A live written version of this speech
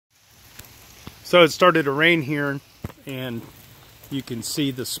So it started to rain here, and you can see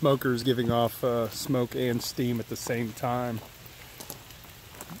the smokers giving off smoke and steam at the same time.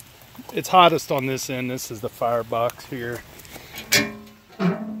 It's hottest on this end. This is the firebox here.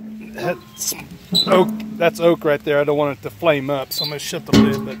 That's oak right there. I don't want it to flame up, so I'm going to shut the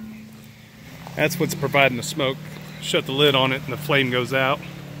lid, but that's what's providing the smoke. Shut the lid on it and the flame goes out.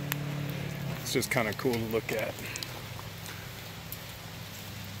 It's just kind of cool to look at.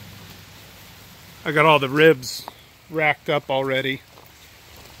 I got all the ribs racked up already,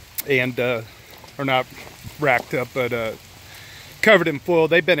 and or not racked up, but covered in foil.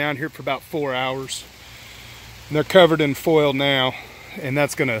 They've been out here for about 4 hours, and they're covered in foil now, and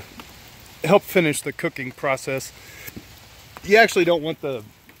that's going to help finish the cooking process. You actually don't want the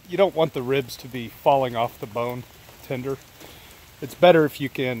ribs to be falling off the bone tender. It's better if you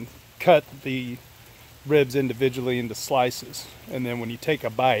can cut the ribs individually into slices, and then when you take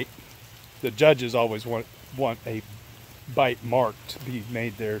a bite, the judges always want a bite mark to be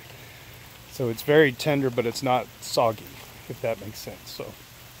made there. So it's very tender, but it's not soggy, if that makes sense. So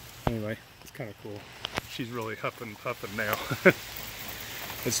anyway, it's kind of cool. She's really huffing puffing now.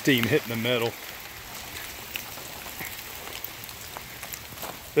 The steam hitting the metal.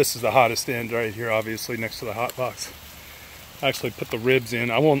 This is the hottest end right here, obviously, next to the hot box. I actually put the ribs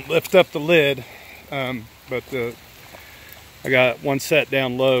in. I won't lift up the lid, but I got one set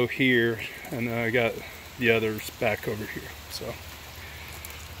down low here, and then I got the others back over here. So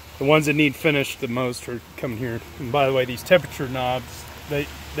the ones that need finished the most are coming here. And by the way, these temperature knobs, they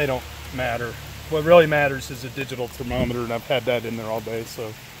don't matter. What really matters is a digital thermometer, and I've had that in there all day,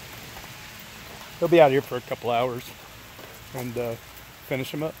 so they'll be out here for a couple hours, and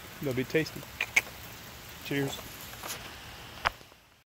finish them up. They'll be tasty. Cheers.